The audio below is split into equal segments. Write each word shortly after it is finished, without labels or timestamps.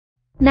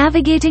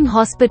Navigating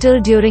hospital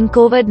during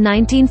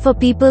COVID-19 for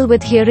people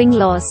with hearing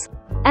loss.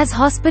 As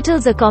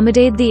hospitals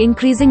accommodate the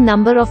increasing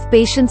number of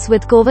patients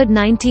with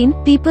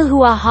COVID-19, people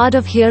who are hard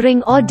of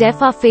hearing or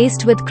deaf are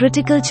faced with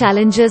critical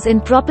challenges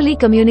in properly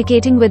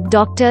communicating with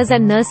doctors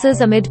and nurses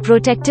amid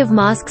protective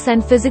masks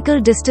and physical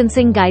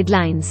distancing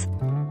guidelines.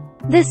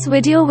 This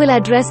video will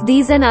address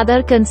these and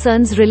other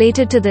concerns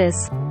related to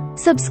this.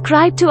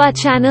 Subscribe to our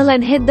channel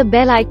and hit the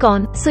bell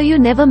icon, so you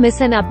never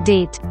miss an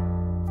update.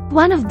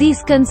 One of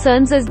these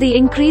concerns is the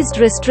increased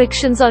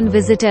restrictions on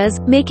visitors,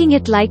 making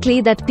it likely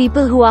that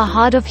people who are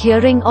hard of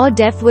hearing or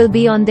deaf will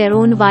be on their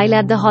own while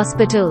at the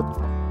hospital.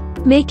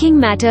 Making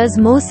matters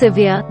more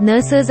severe,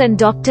 nurses and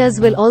doctors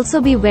will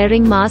also be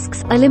wearing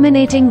masks,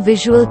 eliminating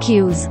visual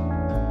cues.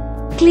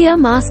 Clear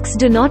masks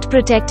do not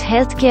protect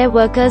healthcare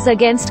workers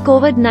against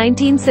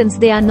COVID-19 since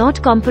they are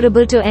not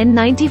comparable to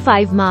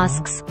N95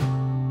 masks.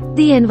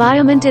 The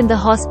environment in the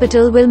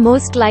hospital will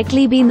most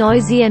likely be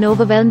noisy and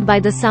overwhelmed by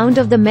the sound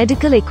of the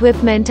medical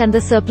equipment and the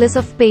surplus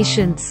of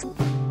patients.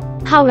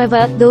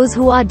 However, those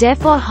who are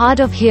deaf or hard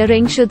of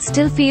hearing should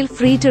still feel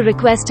free to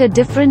request a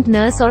different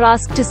nurse or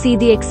ask to see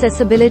the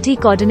accessibility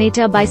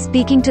coordinator by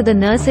speaking to the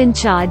nurse in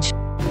charge.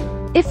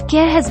 If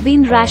care has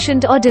been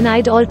rationed or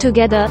denied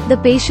altogether,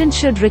 the patient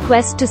should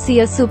request to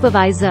see a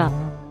supervisor.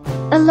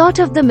 A lot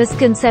of the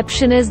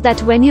misconception is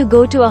that when you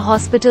go to a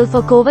hospital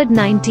for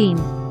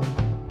COVID-19,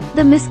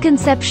 the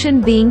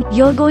misconception being,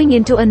 you're going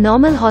into a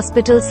normal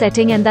hospital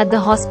setting and that the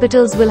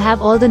hospitals will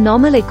have all the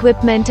normal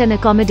equipment and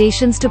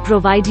accommodations to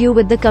provide you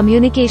with the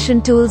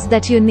communication tools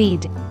that you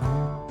need.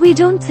 We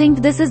don't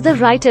think this is the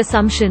right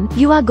assumption.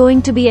 You are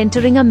going to be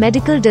entering a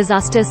medical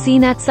disaster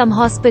scene at some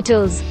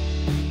hospitals.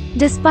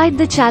 Despite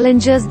the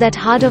challenges that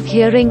hard of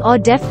hearing or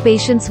deaf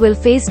patients will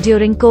face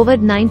during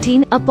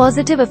COVID-19, a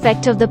positive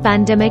effect of the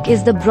pandemic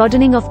is the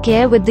broadening of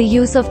care with the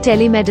use of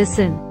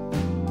telemedicine.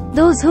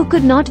 Those who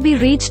could not be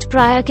reached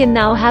prior can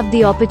now have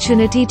the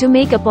opportunity to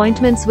make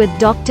appointments with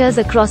doctors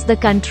across the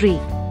country.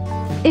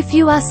 If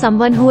you are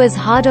someone who is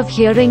hard of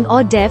hearing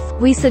or deaf,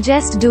 we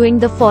suggest doing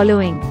the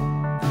following.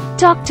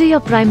 Talk to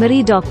your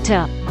primary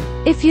doctor.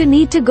 If you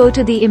need to go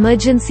to the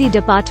emergency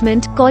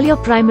department, call your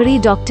primary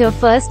doctor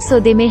first so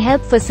they may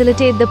help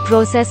facilitate the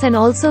process and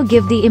also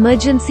give the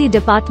emergency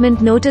department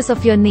notice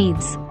of your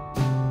needs.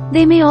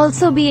 They may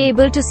also be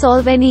able to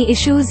solve any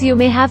issues you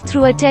may have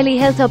through a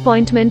telehealth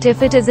appointment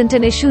if it isn't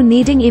an issue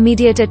needing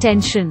immediate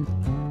attention.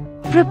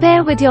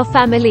 Prepare with your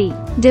family.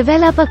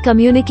 Develop a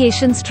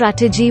communication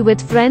strategy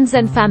with friends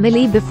and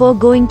family before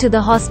going to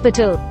the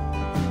hospital.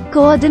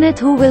 Coordinate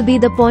who will be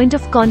the point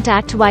of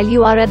contact while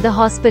you are at the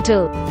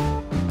hospital.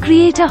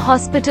 Create a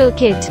hospital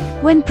kit.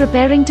 When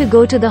preparing to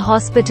go to the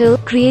hospital,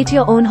 create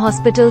your own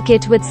hospital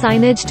kit with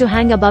signage to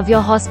hang above your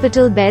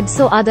hospital bed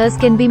so others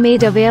can be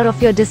made aware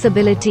of your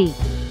disability.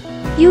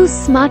 Use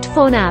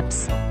smartphone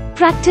apps.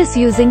 Practice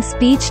using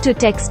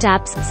speech-to-text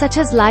apps, such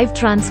as Live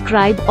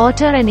Transcribe,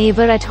 Otter and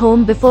Aver at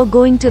home before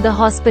going to the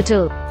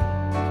hospital.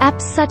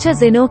 Apps such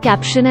as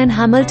InnoCaption and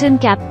Hamilton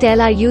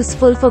CapTel are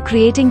useful for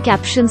creating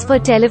captions for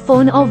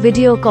telephone or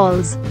video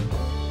calls.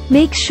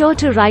 Make sure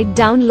to write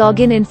down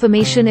login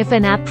information if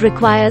an app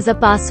requires a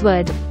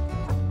password.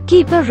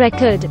 Keep a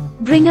record.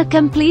 Bring a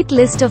complete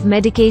list of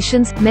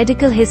medications,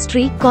 medical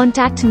history,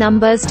 contact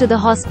numbers to the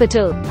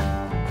hospital.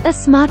 A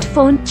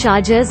smartphone,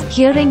 chargers,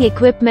 hearing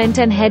equipment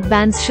and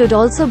headbands should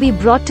also be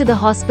brought to the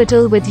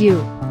hospital with you.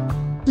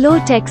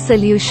 Low-tech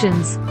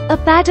solutions. A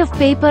pad of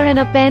paper and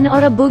a pen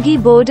or a boogie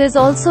board is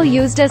also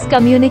used as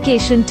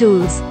communication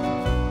tools.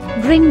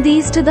 Bring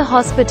these to the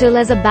hospital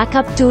as a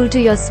backup tool to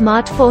your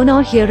smartphone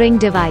or hearing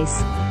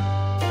device.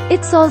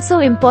 It's also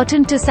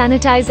important to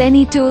sanitize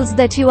any tools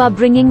that you are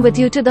bringing with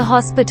you to the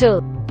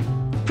hospital.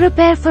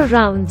 Prepare for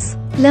rounds.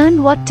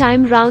 Learn what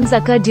time rounds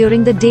occur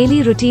during the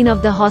daily routine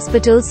of the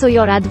hospital so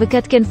your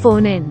advocate can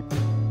phone in.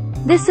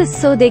 This is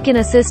so they can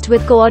assist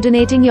with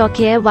coordinating your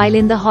care while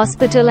in the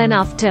hospital and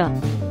after.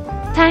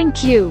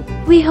 Thank you.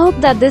 We hope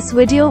that this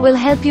video will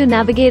help you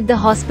navigate the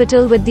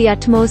hospital with the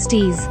utmost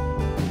ease.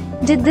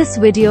 Did this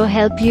video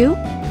help you?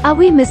 Are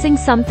we missing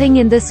something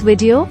in this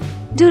video?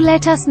 Do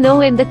let us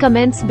know in the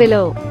comments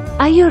below.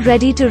 Are you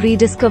ready to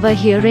rediscover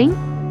hearing?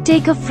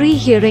 Take a free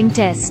hearing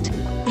test.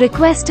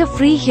 Request a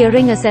free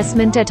hearing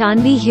assessment at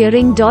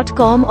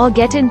aanvihearing.com or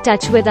get in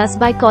touch with us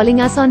by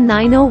calling us on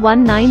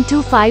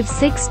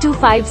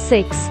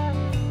 9019256256.